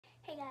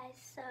Hey guys,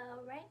 so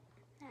right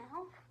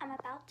now I'm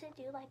about to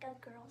do like a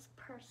girl's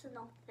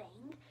personal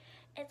thing.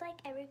 It's like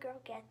every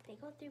girl gets, they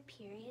go through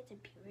periods and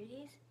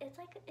puberties. It's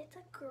a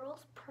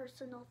girl's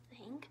personal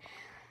thing.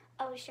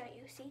 I'll show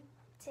you. See,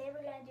 say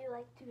we're gonna do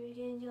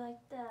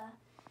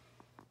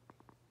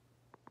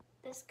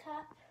this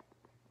cup,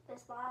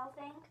 this bottle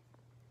thing,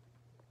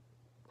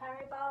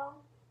 powder bottle,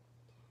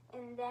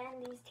 and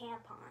then these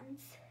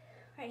tampons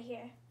right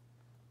here.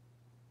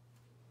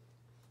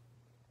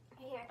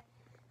 Right here.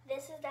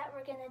 This is that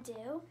we're gonna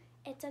do.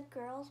 It's a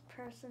girl's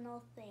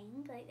personal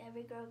thing. Like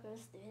every girl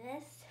goes through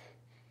this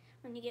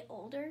when you get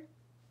older.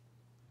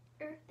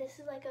 This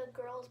is like a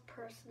girl's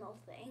personal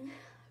thing.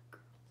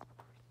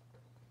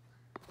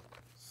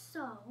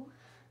 So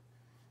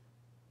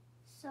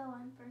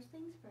first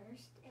things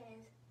first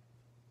is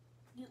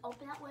you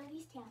open up one of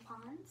these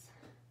tampons,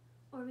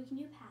 or we can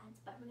do pads,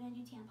 but we're gonna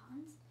do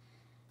tampons.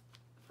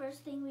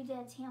 First thing, we did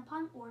a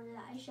tampon order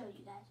that I showed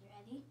you guys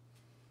already.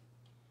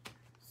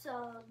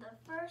 So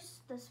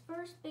this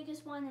first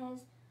biggest one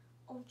is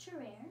Ultra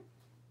Rare,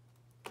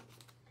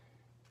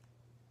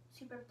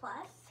 Super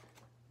Plus,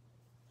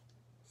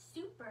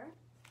 Super,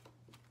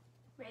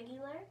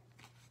 Regular,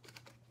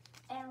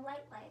 and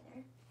Light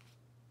Lighter.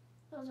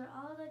 Those are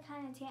all the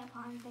kind of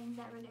tampon things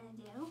that we're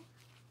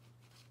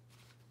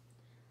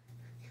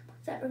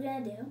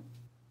gonna do.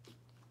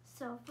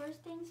 So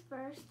first things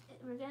first,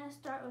 we're gonna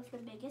start with the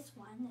biggest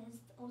one, is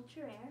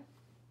Ultra Rare.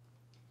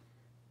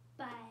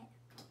 But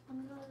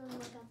I'm gonna go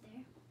look up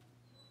there.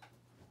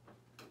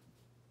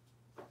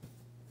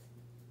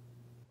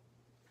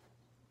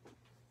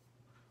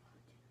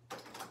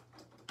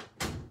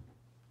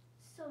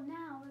 So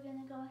now we're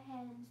gonna go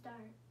ahead and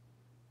start.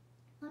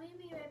 Let me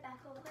be right back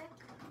real quick.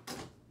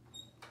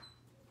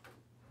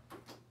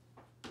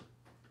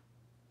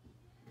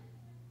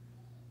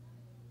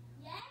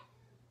 Yeah?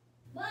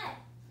 What?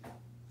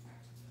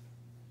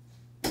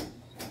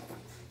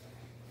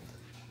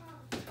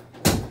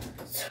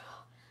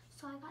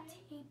 So I got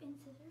tape and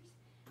scissors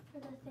for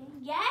the thing.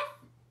 Yes?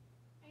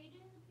 Are you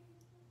doing the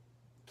period thing?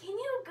 Can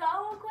you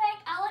go real quick?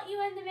 I'll let you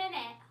in a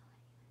minute.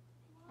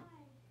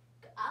 Why?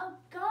 I'll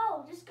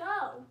go. Just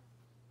go.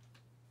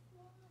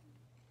 Why?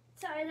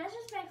 Sorry, that's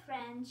just my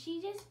friend.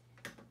 She just...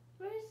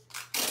 Where's...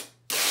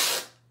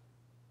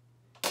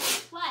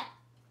 What?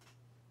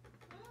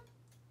 Huh?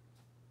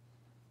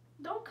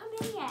 Don't come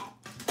in yet.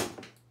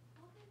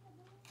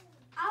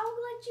 I'll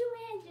let you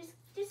in.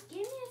 Just give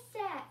me a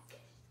sec.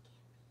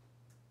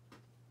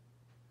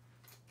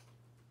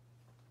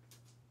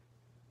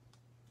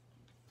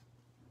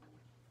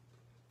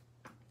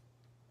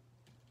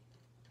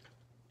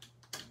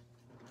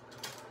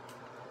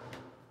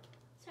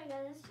 Sorry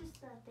guys, it's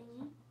just a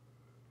thingy.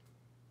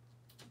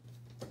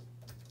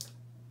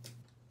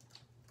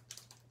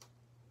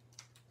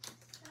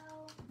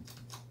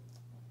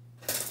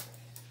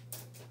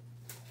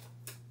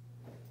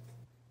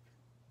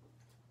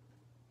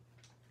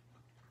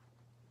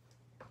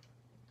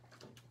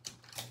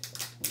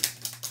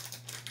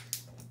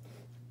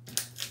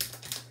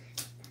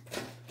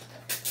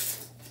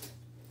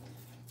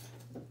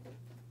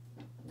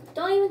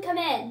 Don't even come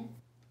in.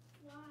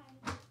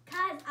 Why?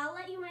 Cause I'll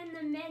let you in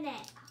a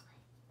minute.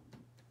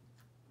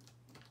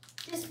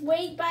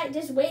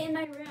 Just wait in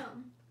my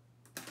room.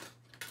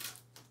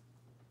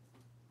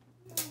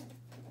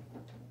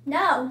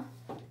 No.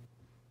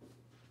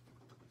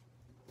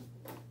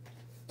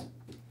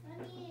 Let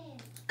me in.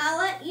 I'll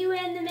let you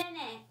in a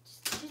minute.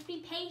 Just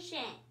be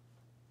patient.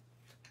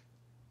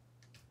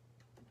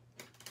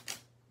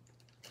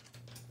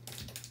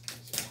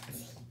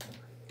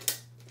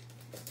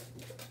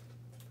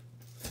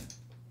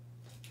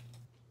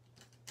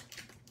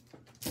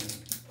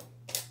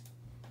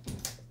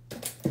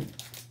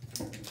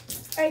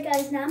 Alright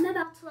guys, now I'm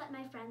about to let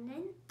my friend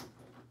in.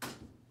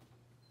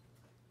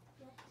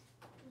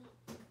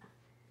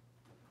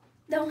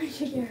 Don't want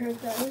you to get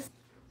hurt those.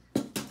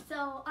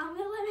 So I'm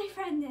gonna let my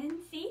friend in,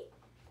 see?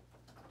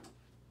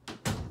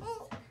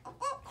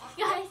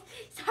 Guys,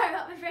 sorry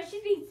about my friend,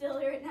 she's being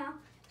silly right now.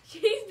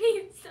 She's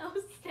being so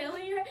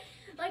silly.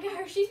 Look at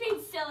her, she's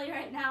being silly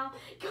right now.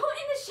 Go in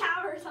the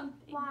shower or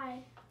something.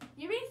 Why?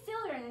 You're being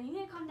silly right now, you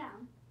need to calm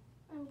down.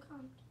 I'm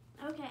calm.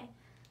 Okay.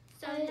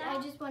 So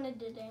I just wanted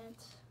to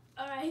dance.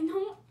 Alright,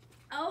 no.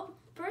 Oh,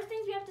 first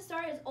things we have to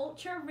start is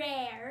Ultra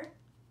Rare.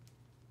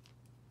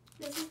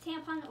 This is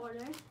tampon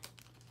order.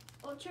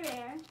 Ultra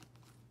Rare.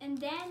 And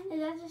then... Is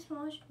that the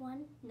smallest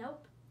one?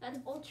 Nope. That's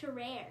Ultra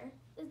Rare.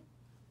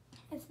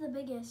 It's the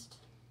biggest.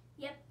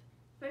 Yep.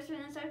 First we're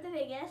going to start with the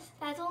biggest.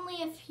 That's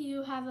only if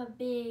you have a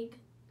big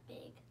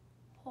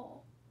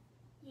hole.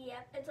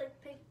 Yep. It's like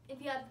if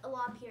you have a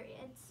lot of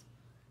periods.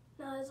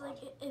 No, it's like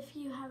if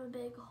you have a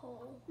big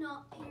hole.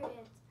 No,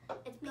 periods.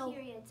 It's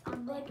periods.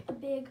 Like a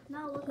big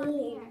look hole. on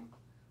here.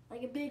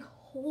 Like a big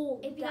hole.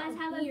 If you guys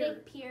have a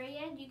big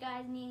period, you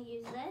guys need to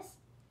use this.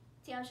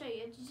 See, I'll show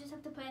you. You just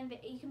have to put in.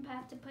 You can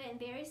have to put in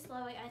very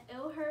slowly.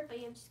 It'll hurt, but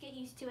you have to just get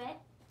used to it.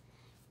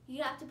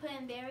 You have to put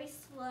in very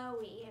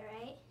slowly, all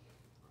right?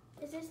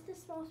 Is this the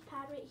smallest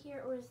pad right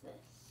here, or is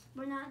this?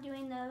 We're not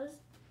doing those.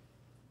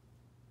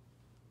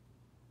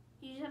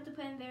 have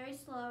to put in very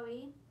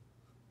slowly.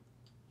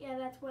 Yeah,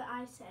 that's what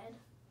I said.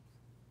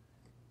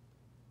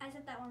 I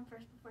said that one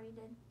first before you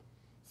did.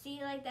 See,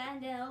 like that,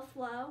 and then it'll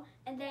flow,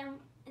 and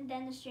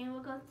then the string will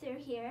go through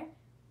here,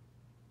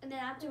 and then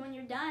after when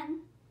you're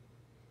done,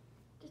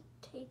 Just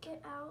take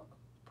it out,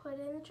 put it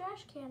in the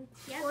trash can.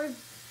 Yep. Or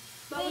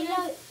but wait,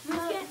 we're no,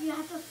 gonna- you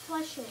have to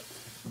flush it.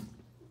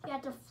 You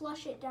have to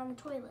flush it down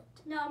the toilet.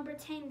 no,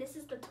 pretend this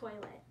is the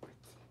toilet.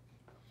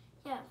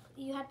 Yeah,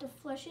 you have to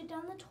flush it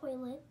down the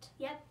toilet.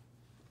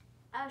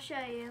 I'll show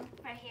you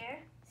right here.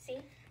 See,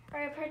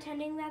 Or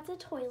pretending that's a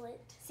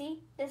toilet. see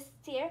this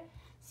here.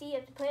 See, you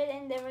have to put it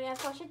in. Then we're gonna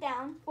flush it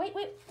down. Wait.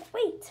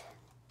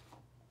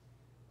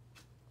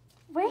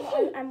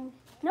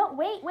 No,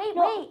 wait.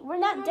 We're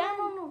not done.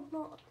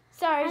 No.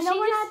 Sorry, I know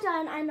we're not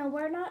done. I know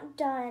we're not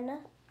done.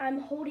 I'm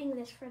holding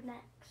this for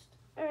next.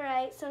 All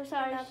right, so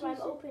sorry. And that's why I'm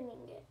she's- opening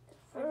it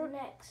for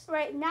next.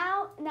 Right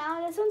now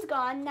this one's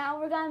gone. Now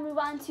we're gonna move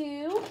on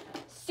to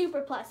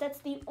Super Plus. That's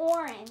the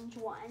orange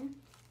one.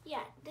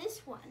 Yeah,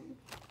 this one.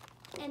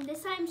 And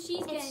this time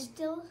she's It's getting.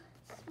 still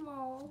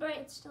small. Right.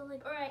 It's still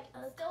like All right,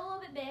 still a little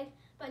bit big,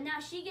 but now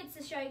she gets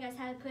to show you guys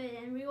how to put it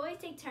in. We always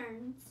take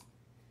turns.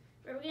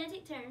 But we're gonna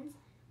take turns.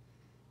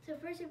 So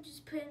first, you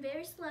just put in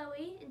very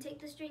slowly and take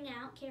the string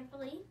out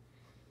carefully.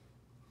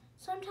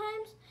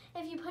 sometimes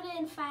if you put it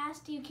in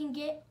fast, you can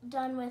get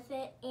done with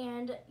it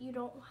and you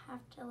don't have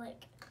to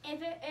like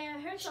If it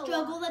hurts a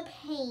struggle lot, the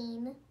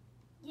pain.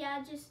 we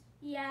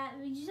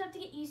just have to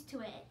get used to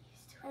it.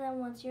 And then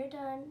once you're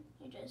done,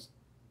 you just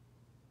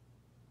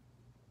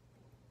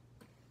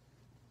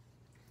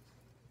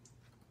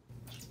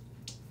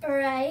All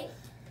right,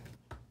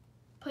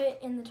 put it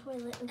in the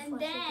toilet and and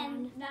flush it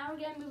then down. now we're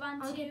gonna move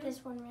on I'll to get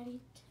this one ready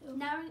too.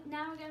 Now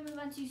we're gonna move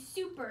on to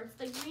Super. It's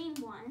the green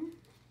one.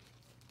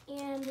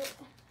 And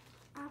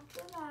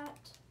after that,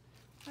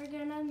 we're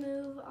gonna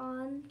move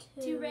on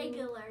To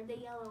regular, the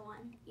yellow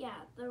one. Yeah,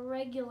 the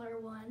regular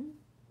one.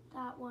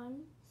 That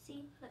one.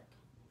 See, look,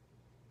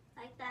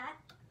 like that,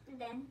 and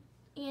then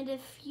And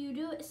if you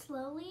do it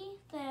slowly,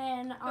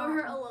 then it'll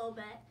hurt a little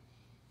bit.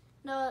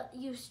 no,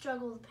 you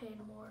struggle the pain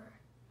more.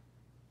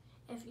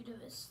 If you do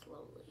it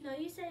slowly. No,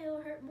 you said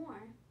it'll hurt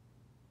more.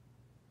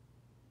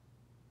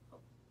 Put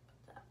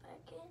that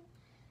back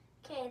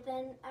in. Okay,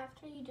 then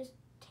after you just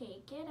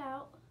take it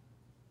out.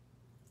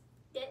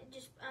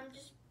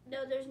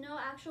 No, there's no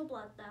actual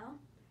blood though.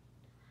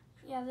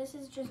 Yeah, this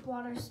is just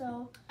water,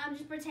 so I'm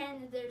just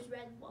pretending that there's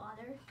red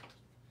water.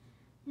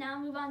 Now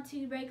move on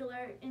to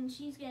regular, and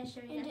she's gonna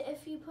show you. and guys.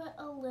 if you put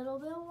a little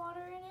bit of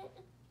water in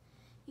it,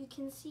 you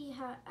can see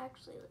how it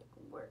actually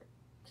works.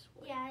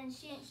 Yeah, and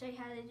she didn't show you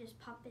how to just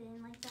pop it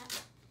in like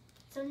that.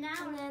 So now,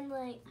 And then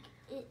like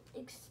it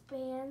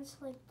expands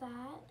like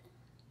that.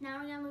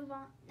 now we're gonna move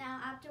on. Now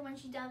after when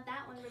she's done with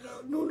that one, we're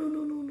gonna.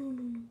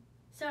 No.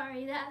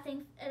 Sorry,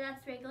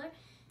 that's regular.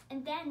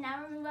 And then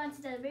now we're moving on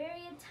to the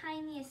very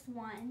tiniest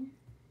one.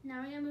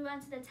 Now we're gonna move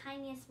on to the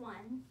tiniest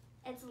one.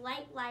 It's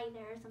lighter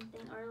or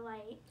something, or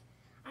light.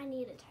 I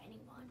need a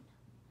tiny one.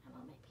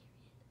 I'm on my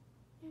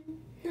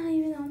period. Not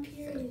even on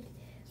period.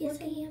 Yes,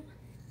 I am.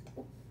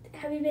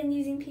 Have you been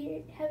using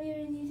period? Have you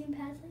been using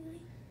pads lately?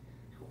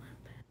 I don't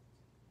have pads.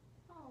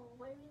 Oh,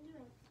 what have you been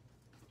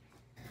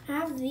doing? I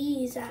have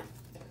these at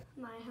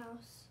my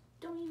house.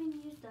 Don't even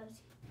use those.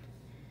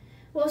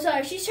 Well,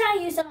 sorry, she's trying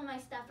to use some of my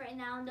stuff right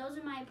now, and those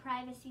are my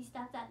privacy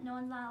stuff that no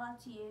one's not allowed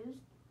to use.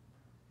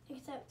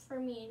 Except for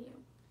me and you.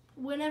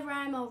 Whenever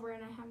I'm over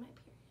and I have my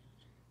period.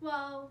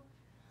 Well,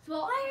 Why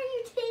are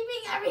you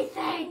taping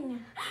everything?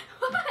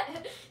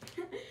 what?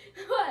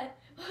 What?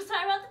 Well,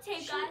 sorry about the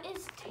tape, She guys.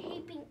 is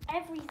taping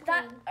everything.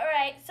 All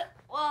right. So,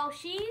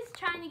 she's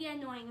trying to get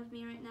annoying with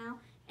me right now,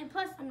 and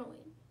plus,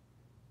 Annoying.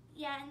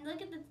 yeah, and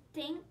look at the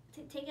thing.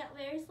 To take out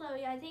very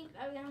slowly. I think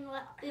I'm gonna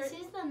let her. This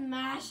is the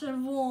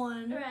massive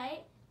one. All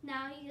right.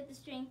 Now you get the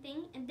string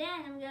thing, and then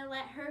I'm gonna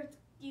let her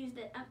use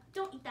the.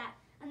 Don't eat that.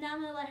 And now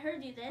I'm gonna let her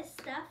do this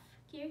stuff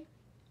here.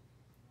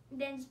 And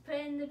then just put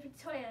it in the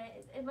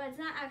toilet. But it's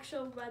not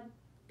actual blood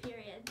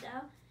period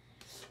though.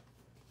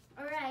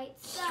 All right.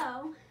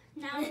 So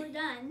now we're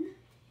done.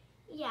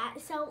 Yeah,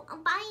 so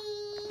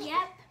bye.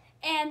 Yep.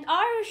 And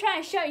Ara was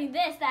trying to show you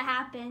this that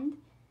happened.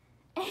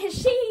 And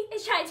she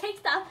is trying to take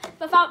stuff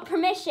without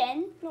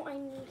permission. No, I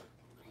need.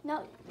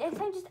 No, next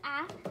time just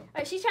ask.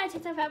 Or she's trying to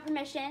take stuff without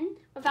permission,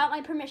 without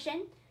my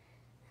permission.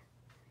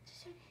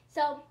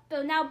 So,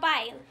 but now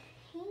bye.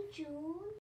 Hey, June.